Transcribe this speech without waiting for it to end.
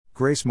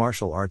Grace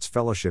Martial Arts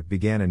Fellowship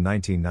began in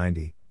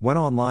 1990, went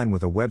online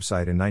with a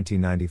website in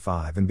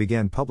 1995 and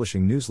began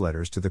publishing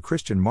newsletters to the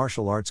Christian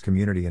martial arts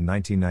community in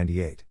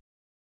 1998.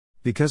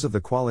 Because of the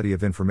quality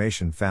of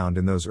information found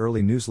in those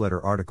early newsletter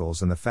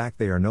articles and the fact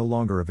they are no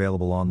longer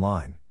available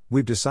online,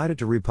 we've decided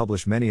to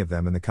republish many of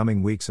them in the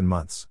coming weeks and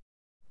months.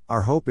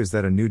 Our hope is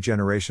that a new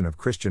generation of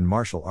Christian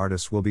martial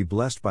artists will be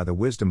blessed by the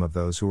wisdom of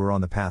those who were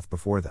on the path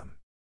before them.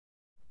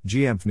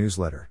 GMF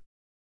Newsletter.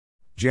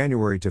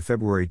 January to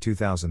February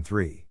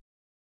 2003.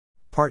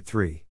 Part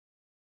 3.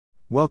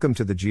 Welcome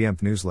to the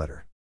GMF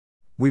Newsletter.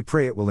 We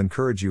pray it will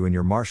encourage you in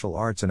your martial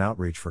arts and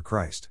outreach for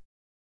Christ.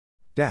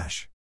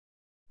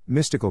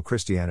 Mystical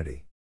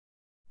Christianity.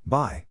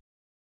 By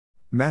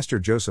Master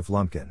Joseph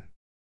Lumpkin.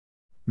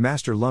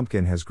 Master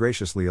Lumpkin has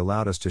graciously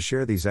allowed us to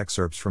share these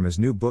excerpts from his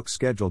new book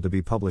scheduled to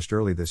be published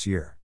early this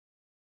year.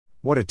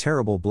 What a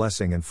terrible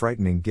blessing and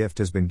frightening gift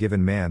has been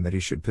given man that he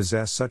should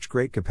possess such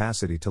great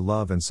capacity to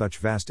love and such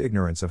vast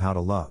ignorance of how to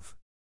love.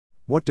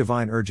 What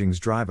divine urgings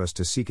drive us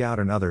to seek out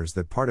in others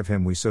that part of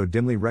him we so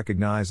dimly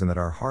recognize and that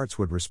our hearts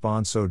would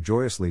respond so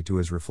joyously to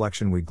his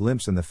reflection we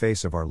glimpse in the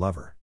face of our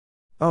lover.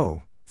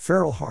 Oh,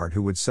 feral heart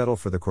who would settle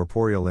for the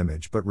corporeal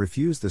image but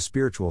refuse the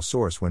spiritual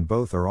source when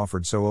both are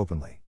offered so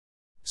openly.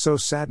 So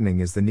saddening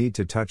is the need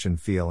to touch and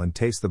feel and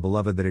taste the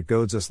beloved that it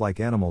goads us like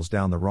animals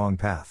down the wrong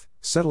path,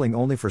 settling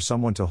only for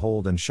someone to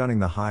hold and shunning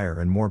the higher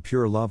and more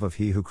pure love of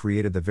he who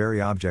created the very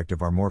object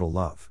of our mortal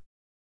love.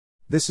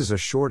 This is a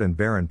short and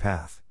barren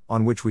path,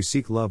 on which we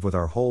seek love with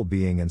our whole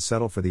being and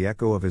settle for the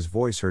echo of his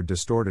voice heard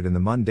distorted in the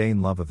mundane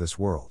love of this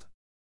world.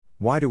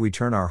 Why do we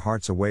turn our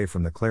hearts away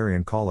from the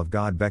clarion call of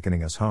God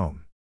beckoning us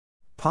home?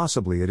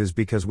 Possibly it is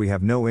because we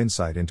have no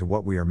insight into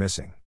what we are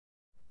missing.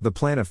 The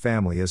plan of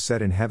family is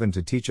set in heaven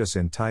to teach us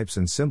in types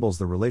and symbols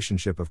the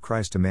relationship of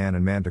Christ to man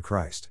and man to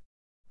Christ.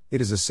 It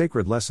is a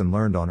sacred lesson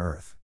learned on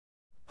earth.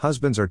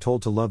 Husbands are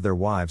told to love their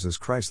wives as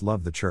Christ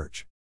loved the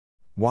church.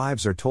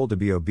 Wives are told to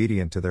be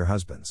obedient to their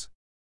husbands.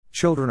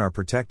 Children are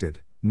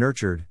protected,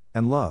 nurtured,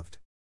 and loved.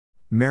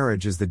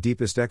 Marriage is the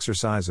deepest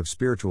exercise of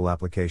spiritual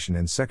application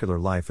in secular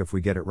life if we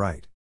get it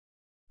right.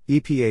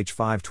 EPH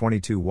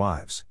 5:22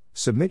 Wives,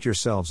 submit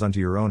yourselves unto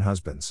your own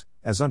husbands,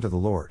 as unto the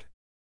Lord.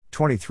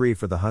 23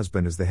 For the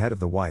husband is the head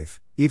of the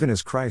wife, even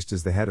as Christ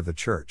is the head of the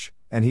church,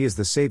 and he is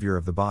the Savior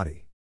of the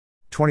body.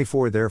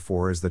 24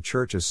 Therefore as the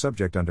church is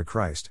subject unto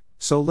Christ,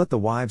 so let the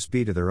wives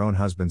be to their own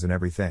husbands in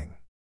everything.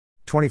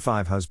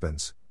 25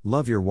 Husbands,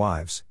 love your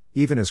wives,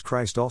 even as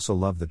Christ also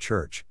loved the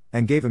church,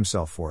 and gave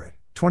himself for it.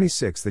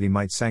 26 That he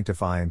might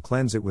sanctify and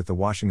cleanse it with the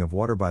washing of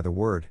water by the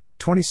word.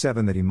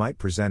 27 That he might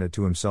present it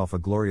to himself a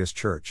glorious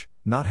church,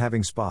 not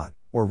having spot,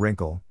 or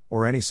wrinkle,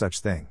 or any such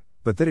thing,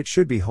 but that it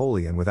should be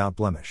holy and without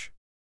blemish.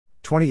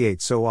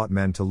 28 So ought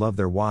men to love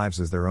their wives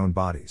as their own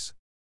bodies.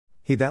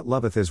 He that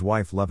loveth his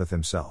wife loveth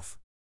himself.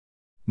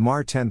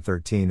 Mar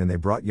 10:13 And they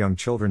brought young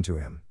children to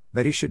him,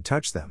 that he should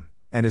touch them,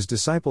 and his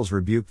disciples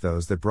rebuked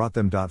those that brought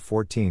them.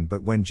 14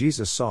 But when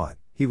Jesus saw it,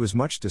 he was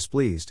much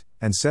displeased,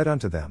 and said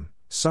unto them,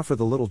 Suffer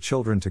the little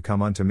children to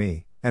come unto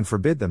me, and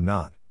forbid them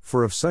not,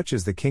 for of such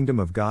is the kingdom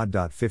of God.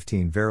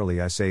 15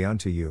 Verily I say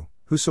unto you,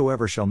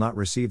 whosoever shall not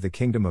receive the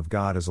kingdom of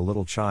God as a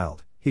little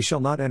child, he shall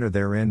not enter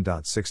therein.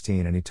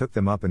 16 And he took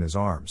them up in his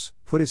arms,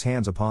 put his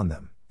hands upon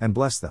them, and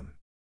blessed them.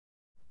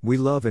 We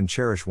love and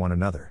cherish one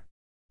another.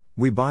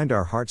 We bind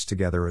our hearts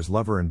together as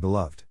lover and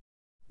beloved.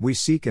 We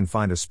seek and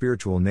find a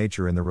spiritual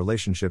nature in the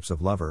relationships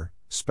of lover,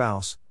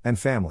 spouse, and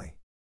family.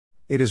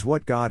 It is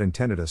what God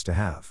intended us to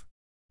have.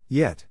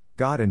 Yet,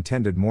 God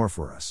intended more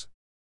for us.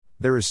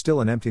 There is still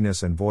an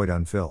emptiness and void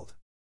unfilled.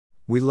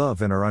 We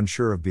love and are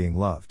unsure of being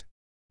loved.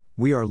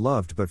 We are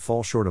loved but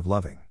fall short of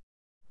loving.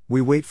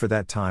 We wait for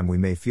that time we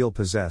may feel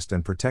possessed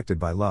and protected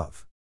by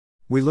love.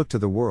 We look to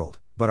the world,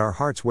 but our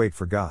hearts wait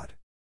for God.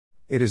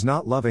 It is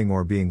not loving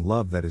or being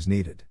loved that is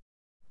needed.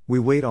 We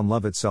wait on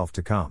love itself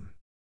to come.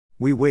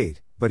 We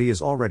wait, but he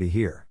is already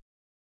here.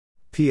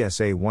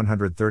 PSA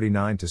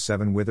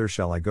 139-7 Whither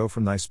shall I go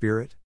from thy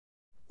spirit?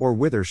 Or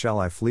whither shall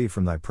I flee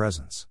from thy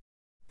presence?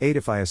 8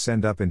 If I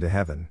ascend up into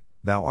heaven,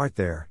 thou art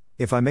there.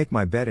 If I make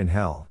my bed in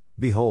hell,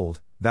 behold,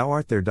 thou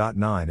art there.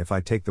 9 If I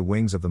take the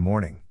wings of the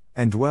morning,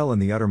 and dwell in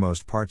the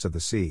uttermost parts of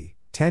the sea,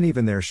 10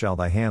 Even there shall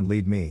thy hand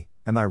lead me,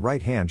 and thy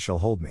right hand shall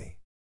hold me.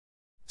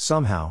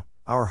 Somehow,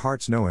 our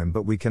hearts know him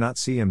but we cannot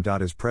see him.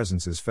 His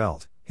presence is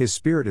felt, his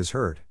spirit is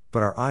heard,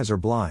 but our eyes are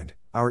blind,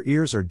 our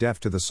ears are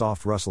deaf to the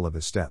soft rustle of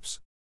his steps.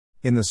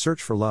 In the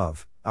search for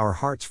love, our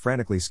hearts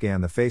frantically scan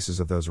the faces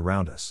of those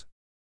around us.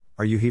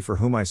 Are you he for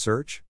whom I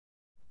search?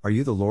 Are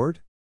you the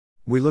Lord?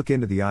 We look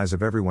into the eyes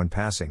of everyone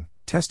passing,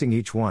 testing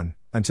each one,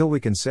 until we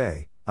can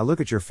say, I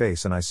look at your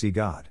face and I see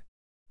God.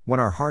 When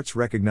our hearts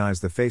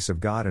recognize the face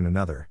of God in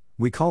another,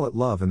 we call it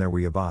love and there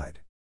we abide.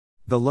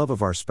 The love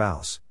of our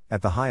spouse,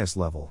 at the highest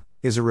level,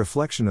 is a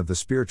reflection of the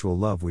spiritual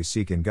love we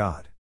seek in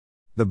God.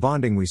 The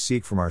bonding we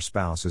seek from our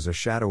spouse is a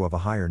shadow of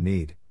a higher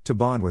need, to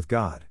bond with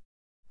God.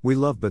 We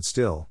love but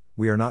still,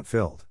 we are not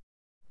filled.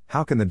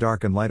 How can the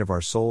darkened light of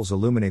our souls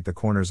illuminate the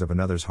corners of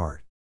another's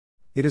heart?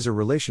 It is a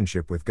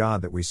relationship with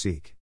God that we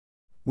seek.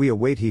 We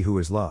await He who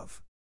is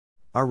love.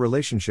 Our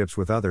relationships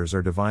with others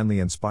are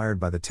divinely inspired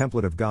by the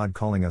template of God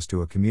calling us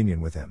to a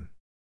communion with Him.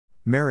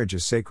 Marriage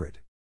is sacred.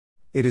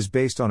 It is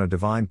based on a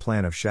divine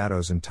plan of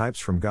shadows and types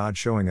from God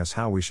showing us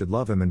how we should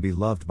love Him and be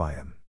loved by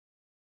Him.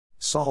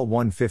 Psalm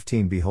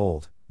 115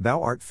 Behold,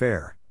 thou art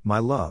fair, my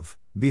love,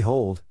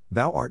 behold,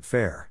 thou art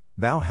fair,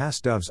 thou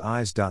hast dove's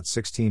eyes.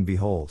 16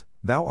 Behold,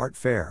 thou art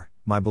fair,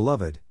 my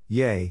beloved,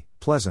 yea,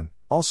 pleasant,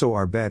 also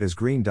our bed is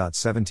green.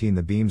 17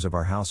 The beams of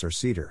our house are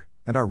cedar,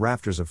 and our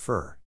rafters of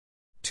fir.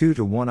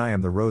 2-1 I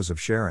am the rose of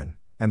Sharon,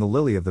 and the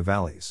lily of the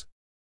valleys.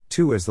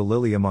 2 As the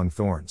lily among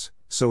thorns,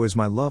 so is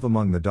my love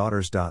among the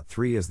daughters.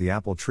 3 As the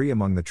apple tree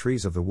among the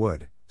trees of the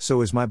wood,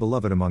 so is my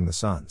beloved among the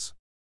sons.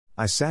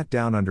 I sat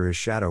down under his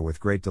shadow with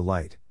great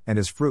delight, and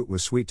his fruit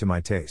was sweet to my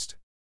taste.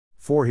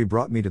 4 He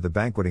brought me to the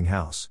banqueting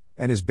house,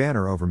 and his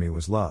banner over me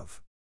was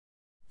love.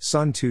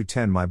 Son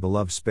 2:10 My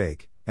beloved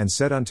spake, and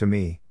said unto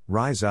me,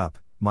 Rise up,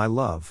 my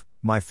love,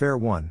 my fair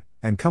one,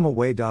 and come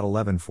away.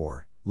 11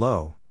 For,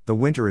 lo, the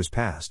winter is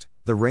past,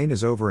 the rain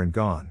is over and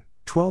gone.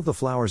 12 The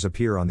flowers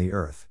appear on the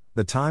earth,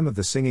 the time of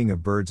the singing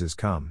of birds is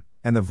come,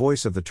 and the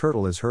voice of the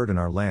turtle is heard in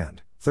our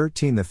land.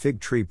 13 The fig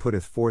tree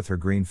putteth forth her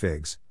green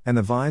figs, and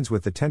the vines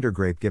with the tender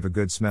grape give a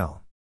good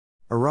smell.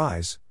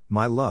 Arise,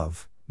 my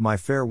love, my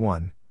fair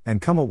one,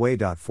 and come away.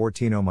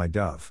 14 O my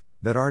dove,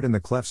 that art in the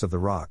clefts of the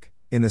rock,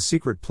 in the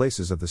secret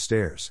places of the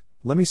stairs,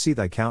 let me see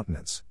thy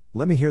countenance,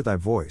 let me hear thy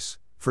voice,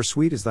 for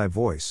sweet is thy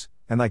voice,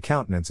 and thy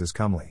countenance is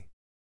comely.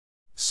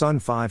 Son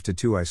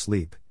 5-2 I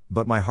sleep,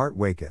 but my heart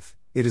waketh,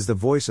 it is the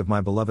voice of my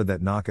beloved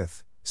that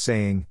knocketh,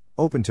 saying,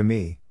 Open to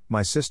me,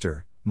 my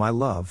sister, my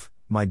love,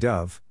 my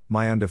dove,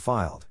 my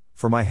undefiled,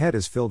 for my head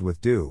is filled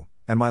with dew,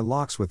 and my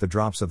locks with the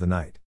drops of the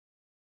night.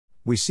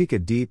 We seek a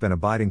deep and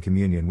abiding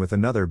communion with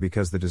another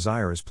because the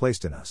desire is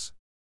placed in us.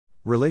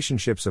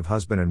 Relationships of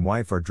husband and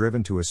wife are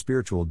driven to a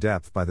spiritual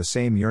depth by the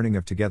same yearning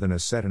of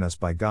togetherness set in us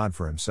by God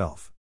for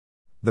Himself.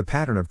 The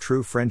pattern of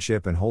true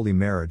friendship and holy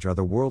marriage are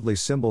the worldly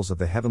symbols of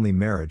the heavenly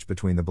marriage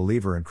between the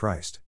believer and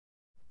Christ.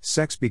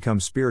 Sex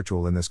becomes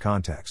spiritual in this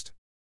context.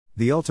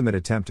 The ultimate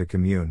attempt to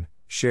commune,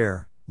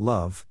 share,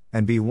 love,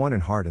 and be one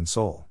in heart and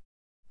soul.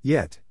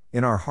 Yet,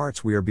 in our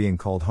hearts we are being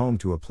called home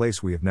to a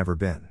place we have never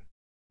been.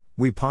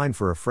 We pine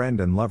for a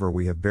friend and lover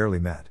we have barely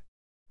met.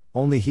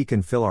 Only He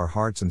can fill our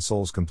hearts and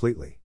souls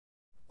completely.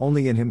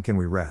 Only in Him can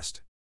we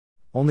rest.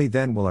 Only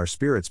then will our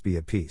spirits be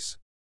at peace.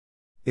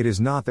 It is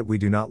not that we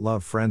do not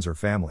love friends or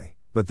family,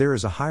 but there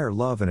is a higher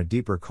love and a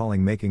deeper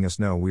calling making us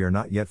know we are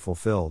not yet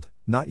fulfilled,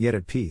 not yet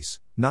at peace,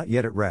 not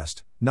yet at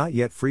rest, not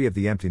yet free of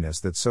the emptiness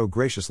that so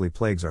graciously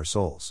plagues our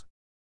souls.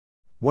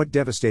 What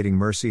devastating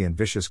mercy and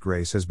vicious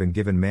grace has been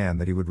given man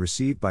that he would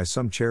receive by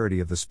some charity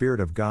of the Spirit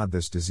of God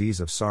this disease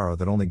of sorrow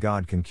that only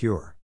God can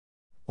cure.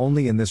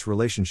 Only in this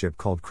relationship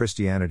called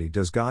Christianity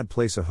does God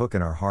place a hook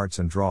in our hearts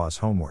and draw us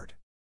homeward.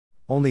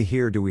 Only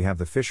here do we have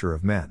the Fisher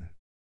of men.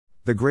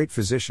 The great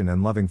Physician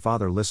and loving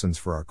Father listens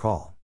for our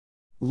call.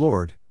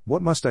 Lord,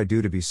 what must I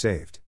do to be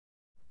saved?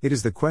 It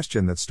is the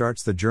question that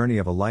starts the journey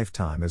of a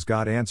lifetime as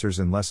God answers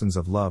in lessons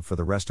of love for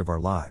the rest of our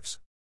lives.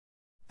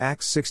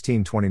 Acts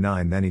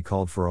 16:29 Then he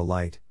called for a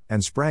light,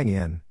 and sprang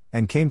in,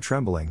 and came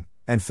trembling,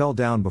 and fell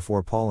down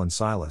before Paul and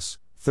Silas,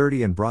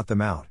 30 And brought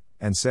them out,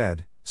 and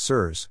said,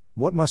 Sirs,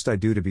 what must I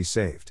do to be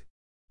saved?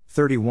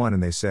 31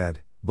 And they said,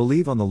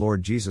 Believe on the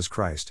Lord Jesus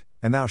Christ,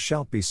 and thou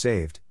shalt be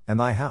saved, and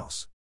thy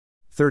house.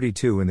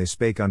 32 And they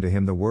spake unto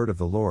him the word of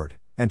the Lord,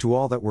 and to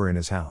all that were in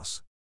his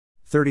house.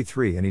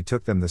 33 And he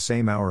took them the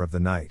same hour of the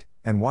night,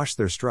 and washed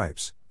their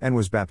stripes, and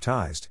was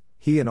baptized,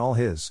 he and all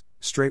his,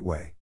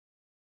 straightway.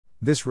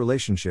 This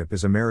relationship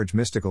is a marriage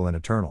mystical and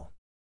eternal.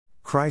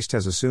 Christ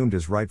has assumed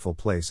his rightful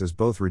place as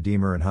both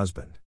Redeemer and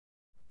husband.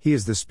 He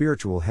is the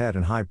spiritual head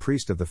and high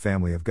priest of the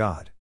family of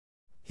God.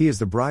 He is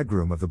the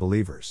bridegroom of the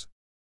believers.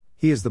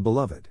 He is the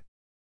beloved.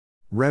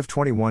 Rev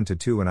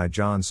 21-2 And I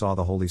John saw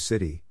the holy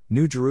city,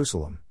 New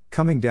Jerusalem,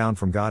 coming down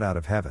from God out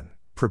of heaven,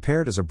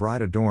 prepared as a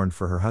bride adorned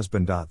for her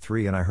husband.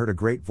 3 And I heard a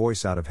great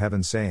voice out of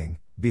heaven saying,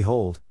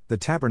 Behold, the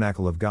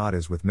tabernacle of God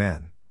is with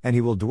men, and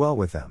he will dwell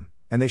with them,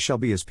 and they shall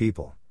be his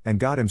people, and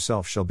God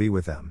himself shall be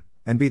with them,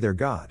 and be their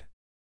God.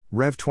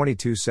 Rev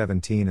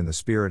 22:17 And the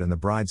Spirit and the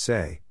bride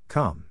say,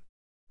 Come.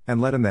 And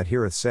let him that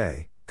heareth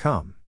say,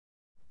 Come.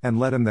 And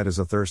let him that is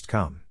athirst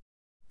come.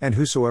 And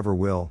whosoever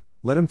will,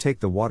 let him take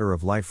the water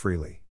of life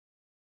freely.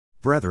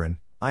 Brethren,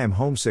 I am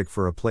homesick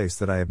for a place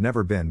that I have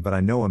never been, but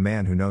I know a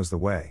man who knows the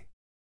way.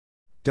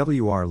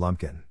 W.R.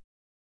 Lumpkin.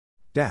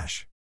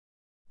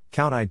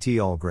 Count it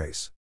all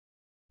grace.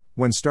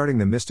 When starting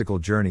the mystical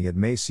journey, it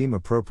may seem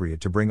appropriate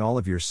to bring all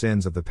of your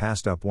sins of the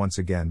past up once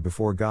again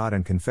before God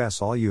and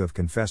confess all you have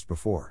confessed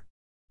before.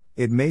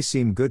 It may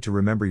seem good to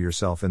remember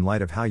yourself in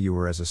light of how you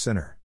were as a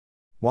sinner.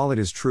 While it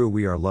is true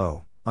we are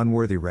low,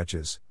 unworthy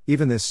wretches,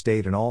 even this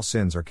state and all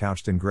sins are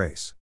couched in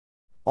grace.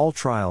 All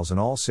trials and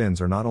all sins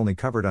are not only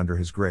covered under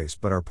His grace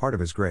but are part of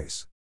His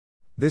grace.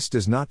 This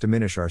does not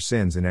diminish our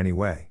sins in any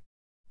way.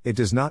 It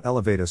does not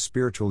elevate us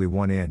spiritually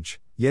 1 inch,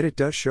 yet it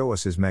does show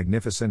us His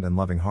magnificent and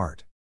loving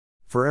heart.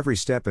 For every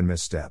step and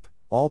misstep,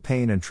 all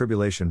pain and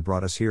tribulation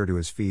brought us here to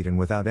his feet, and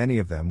without any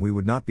of them we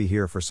would not be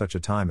here for such a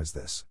time as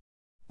this.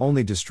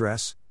 Only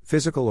distress,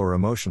 physical or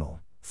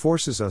emotional,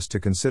 forces us to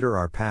consider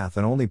our path,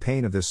 and only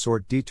pain of this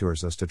sort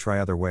detours us to try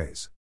other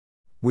ways.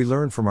 We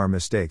learn from our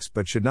mistakes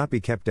but should not be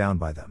kept down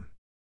by them.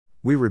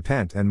 We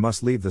repent and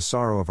must leave the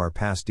sorrow of our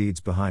past deeds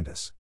behind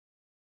us.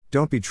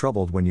 Don't be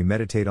troubled when you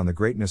meditate on the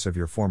greatness of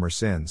your former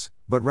sins,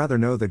 but rather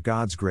know that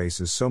God's grace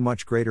is so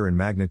much greater in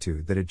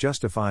magnitude that it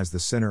justifies the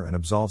sinner and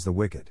absolves the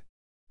wicked.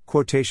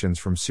 Quotations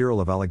from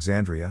Cyril of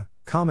Alexandria,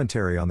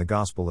 Commentary on the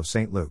Gospel of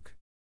St. Luke.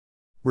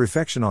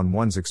 Reflection on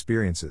one's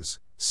experiences,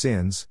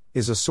 sins,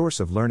 is a source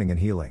of learning and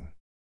healing.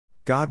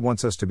 God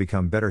wants us to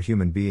become better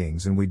human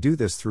beings, and we do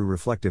this through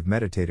reflective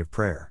meditative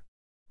prayer.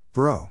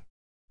 Bro.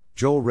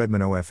 Joel Redman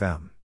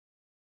OFM.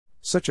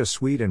 Such a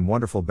sweet and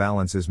wonderful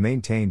balance is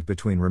maintained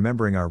between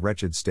remembering our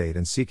wretched state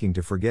and seeking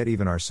to forget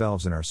even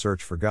ourselves in our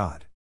search for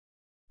God.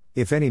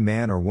 If any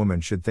man or woman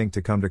should think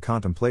to come to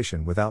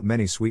contemplation without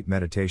many sweet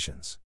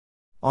meditations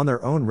on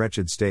their own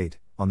wretched state,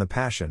 on the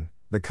passion,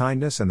 the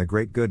kindness and the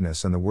great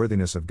goodness and the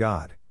worthiness of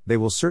God, they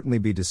will certainly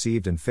be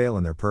deceived and fail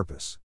in their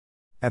purpose.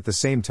 At the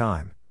same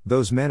time,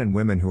 those men and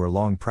women who are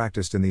long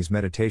practiced in these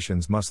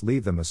meditations must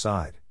leave them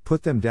aside,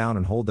 put them down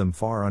and hold them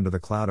far under the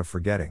cloud of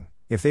forgetting,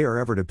 if they are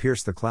ever to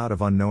pierce the cloud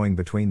of unknowing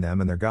between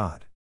them and their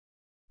God.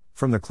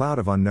 From the cloud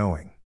of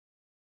unknowing.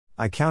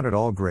 I count it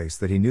all grace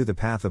that he knew the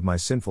path of my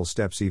sinful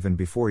steps even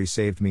before he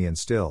saved me, and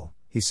still,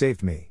 he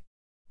saved me.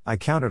 I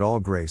count it all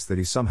grace that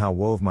he somehow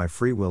wove my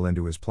free will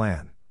into his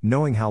plan,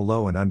 knowing how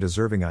low and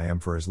undeserving I am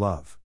for his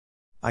love.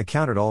 I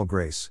count it all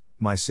grace,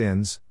 my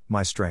sins,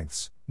 my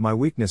strengths, my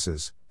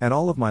weaknesses, and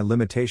all of my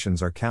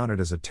limitations are counted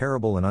as a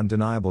terrible and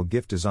undeniable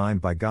gift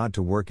designed by God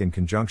to work in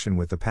conjunction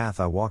with the path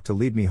I walk to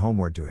lead me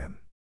homeward to him.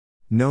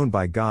 Known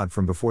by God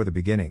from before the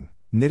beginning,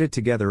 knitted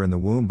together in the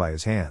womb by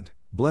his hand,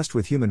 blessed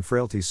with human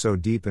frailties so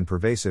deep and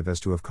pervasive as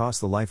to have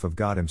cost the life of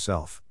God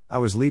himself, I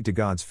was lead to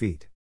God's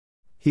feet.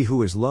 He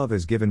who is love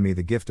has given me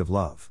the gift of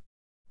love.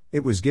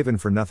 It was given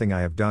for nothing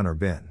I have done or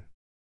been.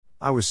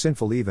 I was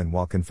sinful even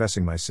while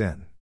confessing my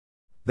sin.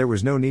 There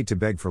was no need to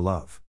beg for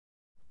love.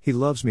 He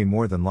loves me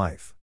more than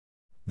life.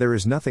 There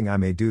is nothing I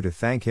may do to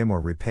thank him or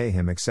repay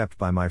him except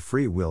by my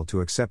free will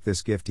to accept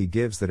this gift he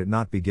gives, that it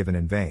not be given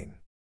in vain.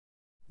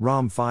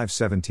 Rom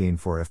 5:17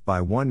 For if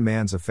by one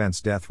man's offense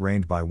death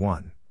reigned by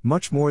one,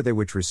 much more they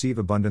which receive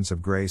abundance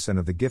of grace and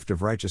of the gift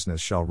of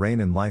righteousness shall reign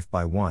in life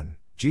by one,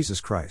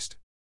 Jesus Christ.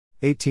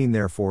 18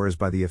 Therefore as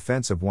by the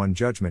offense of one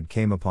judgment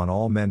came upon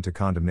all men to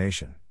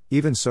condemnation,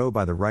 even so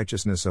by the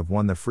righteousness of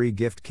one the free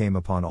gift came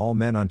upon all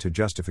men unto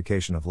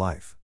justification of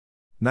life.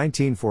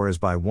 19 For as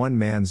by one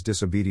man's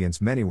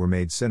disobedience many were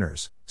made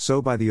sinners,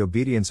 so by the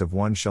obedience of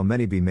one shall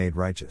many be made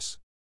righteous.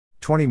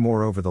 20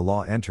 Moreover the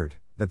law entered,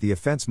 that the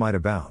offense might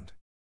abound.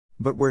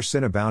 But where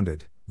sin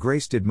abounded,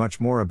 grace did much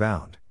more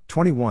abound.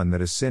 21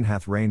 That as sin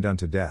hath reigned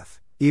unto death,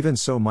 even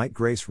so might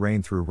grace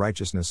reign through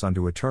righteousness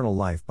unto eternal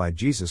life by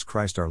Jesus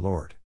Christ our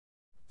Lord.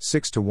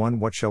 6-1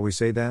 What shall we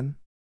say then?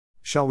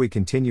 Shall we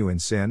continue in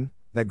sin,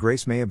 that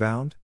grace may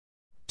abound?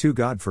 2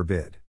 God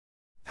forbid.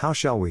 How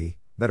shall we,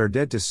 that are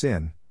dead to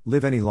sin,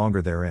 live any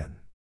longer therein?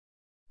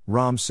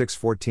 Rom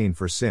 6:14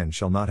 For sin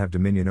shall not have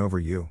dominion over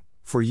you,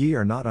 for ye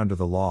are not under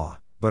the law,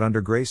 but under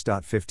grace.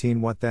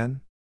 15 What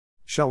then?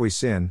 Shall we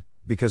sin,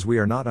 because we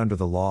are not under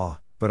the law,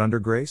 but under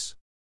grace?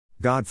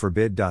 God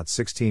forbid.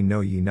 16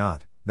 Know ye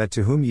not, that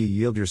to whom ye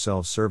yield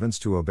yourselves servants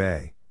to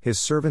obey, his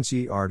servants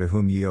ye are to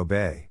whom ye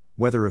obey,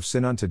 whether of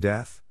sin unto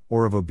death,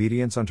 or of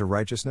obedience unto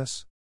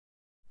righteousness?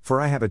 For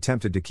I have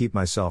attempted to keep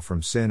myself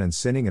from sin and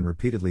sinning, and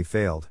repeatedly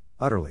failed,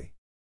 utterly.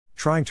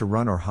 Trying to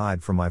run or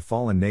hide from my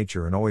fallen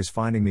nature and always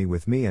finding me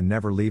with me and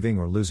never leaving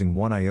or losing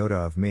one iota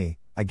of me,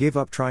 I gave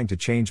up trying to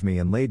change me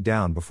and laid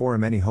down before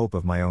him any hope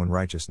of my own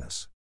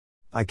righteousness.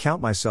 I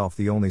count myself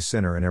the only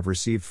sinner and have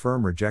received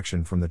firm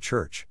rejection from the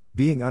Church,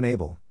 being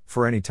unable,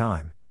 for any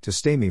time, to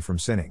stay me from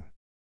sinning.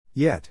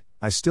 Yet,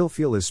 I still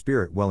feel his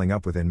Spirit welling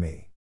up within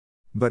me.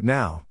 But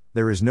now,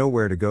 there is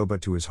nowhere to go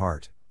but to his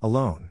heart,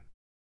 alone.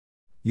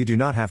 You do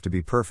not have to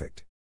be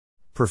perfect.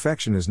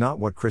 Perfection is not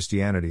what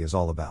Christianity is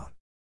all about.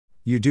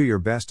 You do your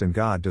best and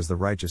God does the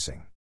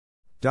righteousing.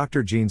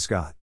 Dr. Gene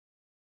Scott.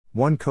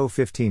 1 Co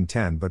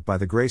 15:10 But by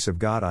the grace of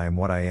God I am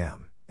what I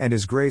am, and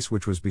his grace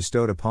which was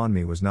bestowed upon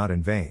me was not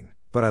in vain.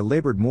 But I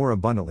labored more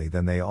abundantly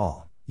than they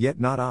all, yet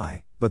not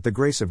I, but the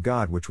grace of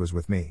God which was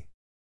with me.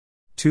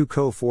 2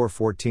 Co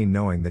 4:14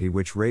 Knowing that he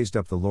which raised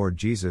up the Lord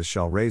Jesus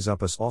shall raise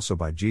up us also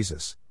by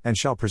Jesus, and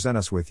shall present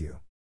us with you.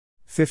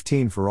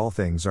 15 For all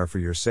things are for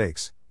your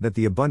sakes, that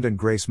the abundant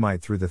grace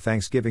might through the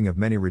thanksgiving of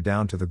many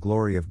redound to the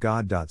glory of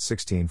God.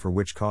 16 For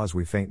which cause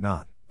we faint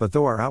not, but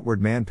though our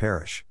outward man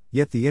perish,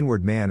 yet the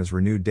inward man is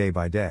renewed day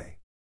by day.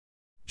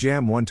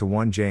 Jam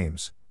 1-1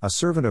 James, a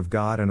servant of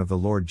God and of the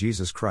Lord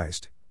Jesus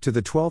Christ, to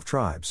the 12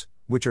 tribes,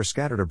 which are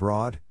scattered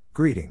abroad,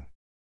 greeting.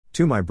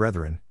 To my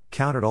brethren,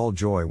 count it all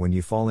joy when ye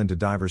fall into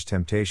divers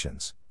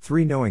temptations.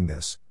 3 Knowing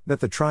this,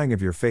 that the trying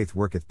of your faith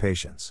worketh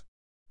patience.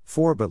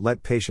 4 But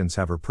let patience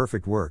have her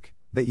perfect work,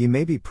 that ye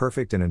may be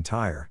perfect and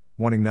entire,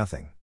 wanting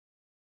nothing.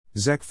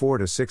 Zech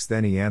 4-6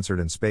 Then he answered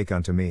and spake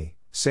unto me,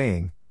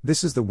 saying,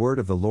 This is the word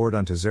of the Lord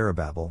unto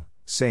Zerubbabel,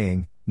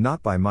 saying,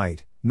 Not by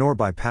might, nor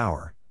by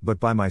power, but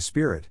by my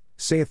Spirit,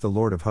 saith the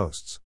Lord of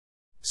hosts.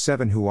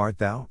 7 Who art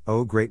thou,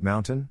 O great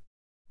mountain?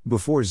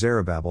 Before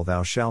Zerubbabel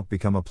thou shalt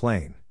become a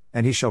plain,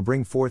 and he shall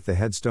bring forth the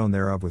headstone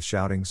thereof with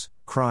shoutings,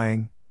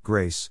 crying,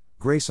 Grace,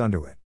 grace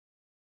unto it.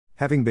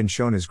 Having been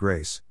shown his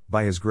grace,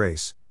 by his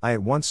grace, I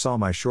at once saw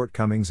my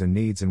shortcomings and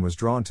needs and was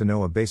drawn to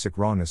know a basic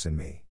wrongness in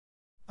me.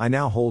 I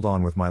now hold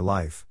on with my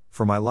life,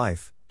 for my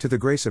life, to the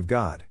grace of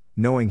God,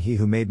 knowing he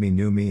who made me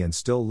knew me and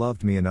still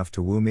loved me enough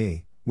to woo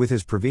me, with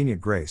his prevenient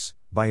grace,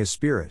 by his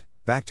Spirit,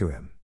 back to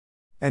him.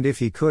 And if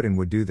he could and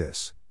would do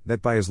this,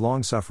 that by his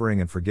long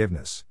suffering and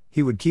forgiveness,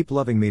 he would keep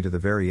loving me to the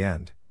very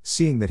end,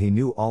 seeing that he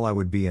knew all I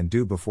would be and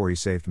do before he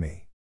saved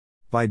me.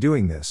 By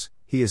doing this,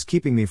 he is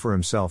keeping me for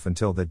himself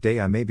until that day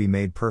I may be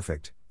made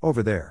perfect,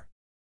 over there.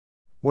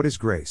 What is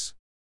grace?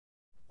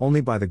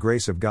 Only by the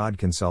grace of God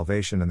can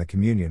salvation and the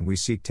communion we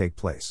seek take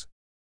place.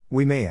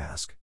 We may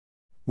ask.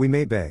 We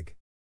may beg.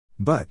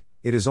 But,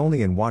 it is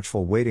only in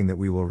watchful waiting that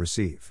we will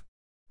receive.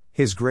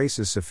 His grace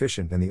is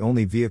sufficient and the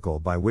only vehicle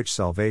by which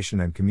salvation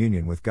and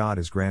communion with God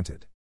is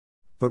granted.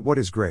 But what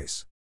is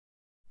grace?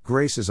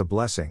 Grace is a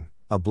blessing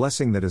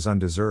that is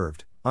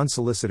undeserved,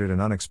 unsolicited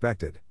and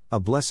unexpected, a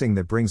blessing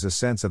that brings a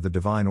sense of the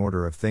divine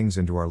order of things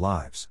into our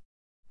lives.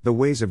 The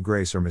ways of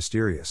grace are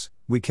mysterious,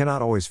 we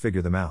cannot always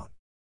figure them out.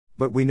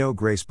 But we know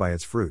grace by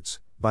its fruits,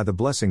 by the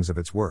blessings of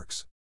its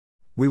works.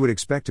 We would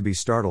expect to be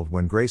startled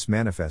when grace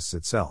manifests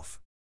itself.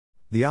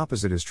 The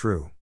opposite is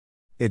true.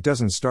 It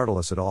doesn't startle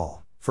us at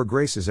all, for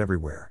grace is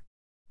everywhere.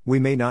 We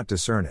may not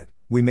discern it,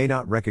 we may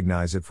not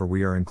recognize it, for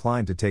we are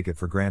inclined to take it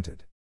for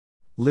granted.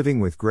 Living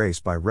with Grace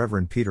by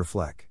Reverend Peter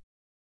Fleck.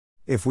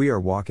 If we are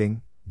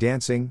walking,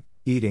 dancing,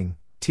 eating,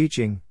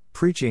 teaching,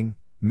 preaching,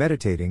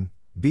 meditating,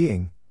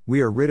 being,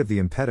 we are rid of the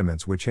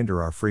impediments which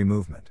hinder our free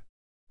movement.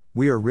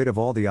 We are rid of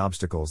all the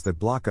obstacles that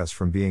block us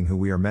from being who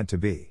we are meant to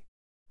be.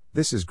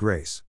 This is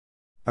grace.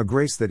 A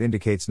grace that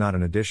indicates not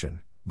an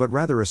addition, but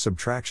rather a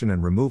subtraction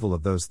and removal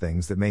of those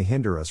things that may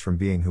hinder us from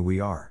being who we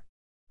are.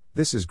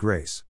 This is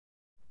grace.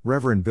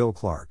 Reverend Bill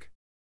Clark.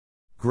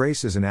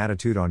 Grace is an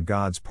attitude on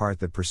God's part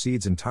that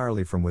proceeds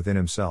entirely from within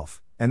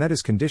himself, and that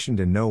is conditioned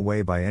in no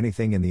way by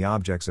anything in the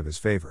objects of his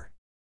favor.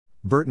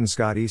 Burton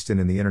Scott Easton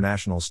in the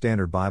International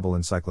Standard Bible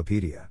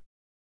Encyclopedia.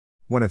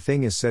 When a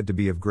thing is said to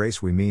be of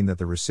grace, we mean that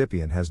the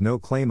recipient has no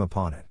claim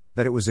upon it,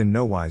 that it was in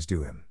no wise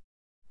due him.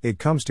 It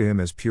comes to him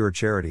as pure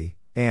charity,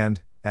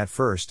 and, at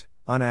first,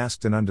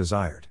 unasked and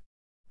undesired.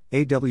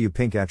 A. W.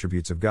 Pink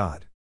Attributes of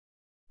God.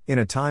 In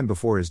a time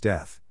before his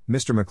death,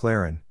 Mr.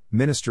 McLaren,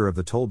 minister of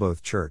the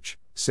Tolboth Church,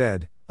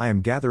 said, I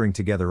am gathering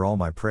together all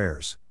my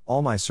prayers,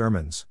 all my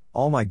sermons,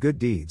 all my good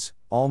deeds,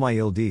 all my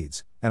ill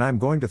deeds, and I am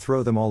going to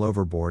throw them all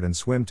overboard and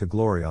swim to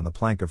glory on the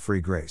plank of free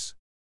grace.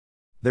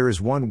 There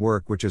is one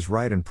work which is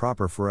right and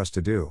proper for us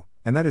to do,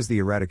 and that is the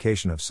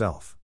eradication of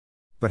self.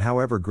 But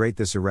however great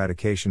this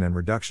eradication and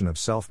reduction of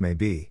self may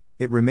be,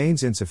 it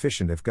remains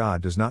insufficient if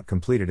God does not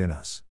complete it in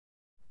us.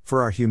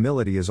 For our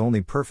humility is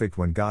only perfect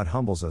when God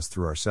humbles us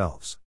through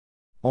ourselves.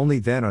 Only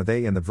then are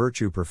they in the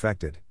virtue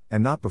perfected,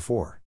 and not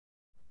before.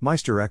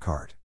 Meister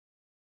Eckhart.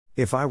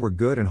 If I were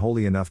good and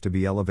holy enough to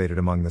be elevated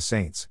among the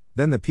saints,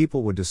 then the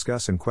people would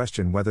discuss and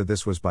question whether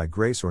this was by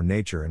grace or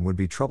nature and would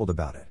be troubled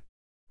about it.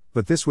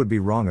 But this would be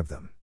wrong of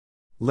them.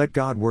 Let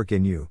God work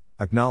in you,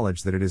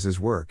 acknowledge that it is his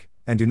work,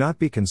 and do not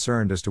be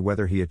concerned as to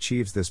whether he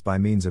achieves this by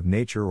means of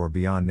nature or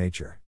beyond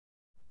nature.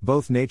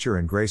 Both nature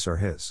and grace are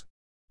his.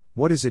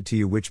 What is it to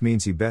you which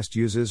means he best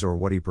uses or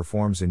what he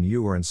performs in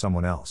you or in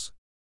someone else?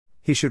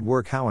 He should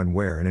work how and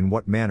where and in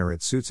what manner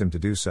it suits him to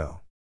do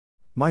so.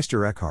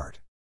 Meister Eckhart.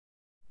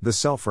 The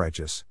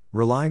self-righteous,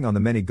 relying on the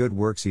many good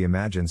works he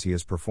imagines he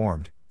has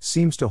performed,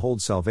 seems to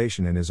hold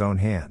salvation in his own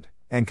hand,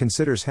 and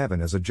considers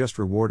heaven as a just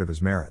reward of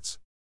his merits.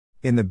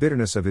 In the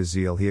bitterness of his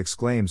zeal he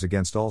exclaims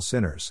against all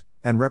sinners,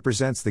 and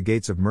represents the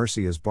gates of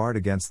mercy as barred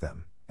against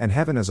them, and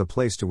heaven as a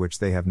place to which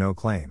they have no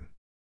claim.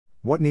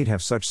 What need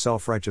have such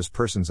self-righteous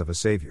persons of a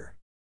Savior?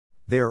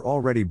 They are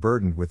already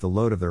burdened with the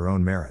load of their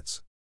own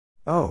merits.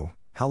 Oh,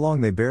 how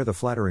long they bear the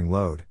flattering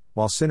load,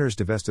 while sinners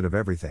divested of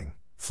everything,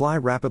 fly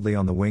rapidly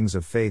on the wings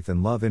of faith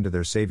and love into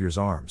their Saviour's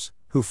arms,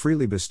 who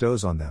freely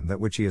bestows on them that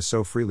which he has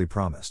so freely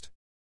promised.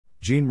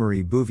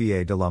 Jean-Marie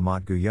Bouvier de la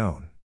Motte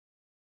Guyon.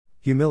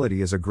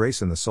 Humility is a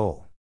grace in the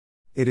soul.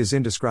 It is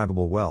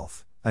indescribable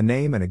wealth, a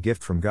name and a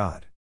gift from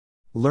God.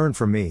 Learn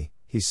from me,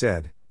 he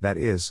said, that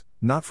is,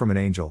 not from an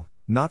angel,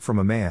 not from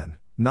a man,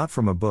 not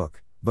from a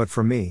book, but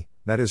from me,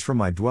 that is from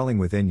my dwelling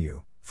within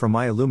you, from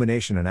my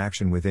illumination and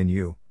action within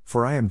you,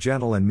 for I am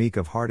gentle and meek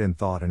of heart in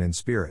thought and in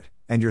spirit,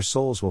 and your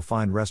souls will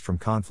find rest from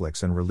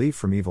conflicts and relief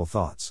from evil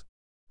thoughts.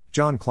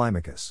 John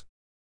Climacus.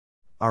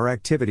 Our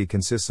activity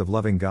consists of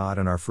loving God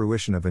and our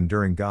fruition of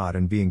enduring God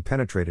and being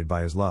penetrated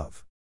by his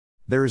love.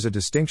 There is a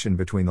distinction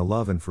between the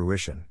love and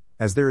fruition,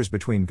 as there is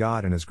between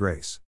God and his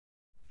grace.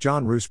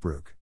 John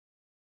Ruysbroek.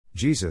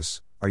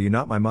 Jesus, are you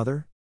not my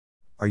mother?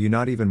 Are you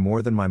not even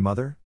more than my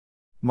mother?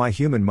 My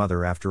human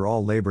mother after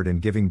all labored in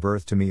giving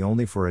birth to me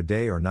only for a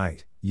day or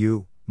night.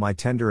 You, my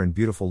tender and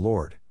beautiful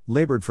Lord,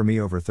 labored for me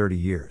over 30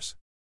 years.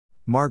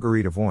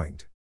 Marguerite of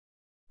Oinged.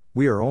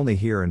 We are only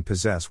here and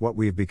possess what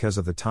we have because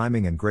of the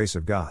timing and grace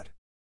of God.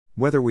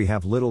 Whether we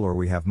have little or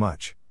we have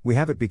much, we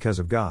have it because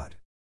of God.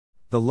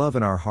 The love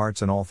in our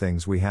hearts and all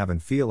things we have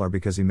and feel are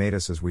because He made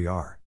us as we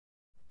are.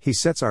 He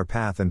sets our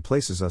path and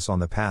places us on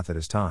the path at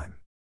His time.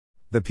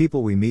 The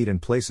people we meet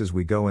and places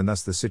we go and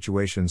thus the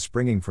situations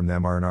springing from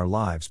them are in our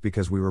lives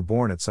because we were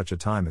born at such a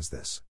time as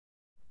this.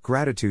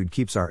 Gratitude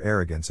keeps our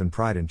arrogance and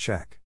pride in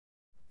check.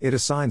 It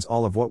assigns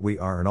all of what we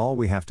are and all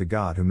we have to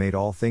God who made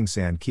all things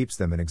and keeps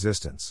them in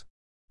existence.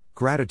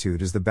 Gratitude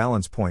is the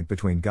balance point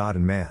between God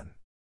and man.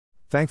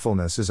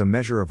 Thankfulness is a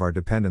measure of our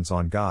dependence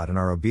on God and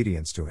our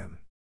obedience to Him.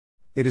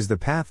 It is the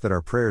path that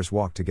our prayers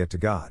walk to get to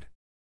God.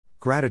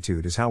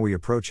 Gratitude is how we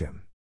approach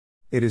Him.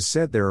 It is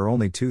said there are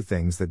only two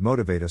things that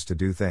motivate us to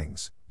do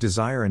things: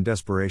 desire and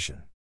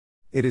desperation.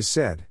 It is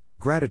said,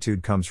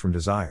 gratitude comes from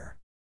desire.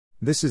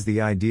 This is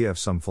the idea of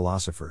some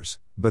philosophers,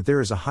 but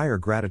there is a higher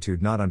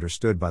gratitude not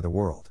understood by the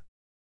world.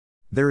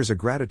 There is a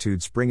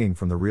gratitude springing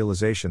from the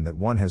realization that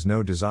one has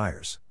no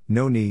desires,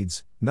 no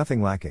needs,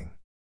 nothing lacking.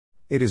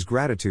 It is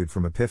gratitude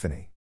from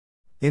epiphany.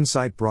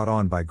 Insight brought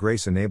on by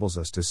grace enables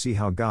us to see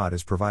how God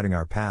is providing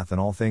our path and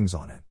all things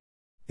on it.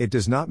 It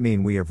does not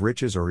mean we have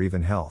riches or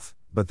even health,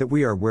 but that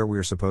we are where we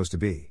are supposed to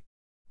be.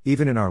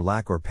 Even in our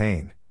lack or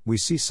pain, we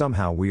see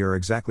somehow we are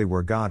exactly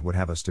where God would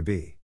have us to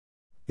be.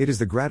 It is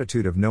the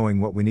gratitude of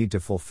knowing what we need to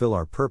fulfill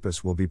our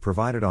purpose will be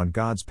provided on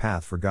God's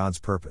path for God's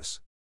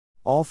purpose.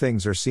 All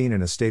things are seen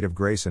in a state of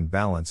grace and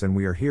balance and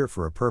we are here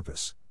for a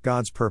purpose,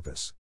 God's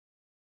purpose.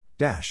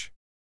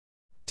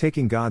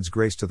 Taking God's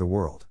grace to the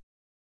world.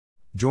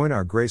 Join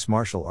our Grace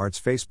Martial Arts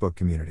Facebook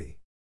community.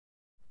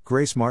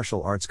 Grace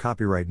Martial Arts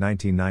copyright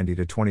 1990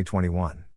 to 2021.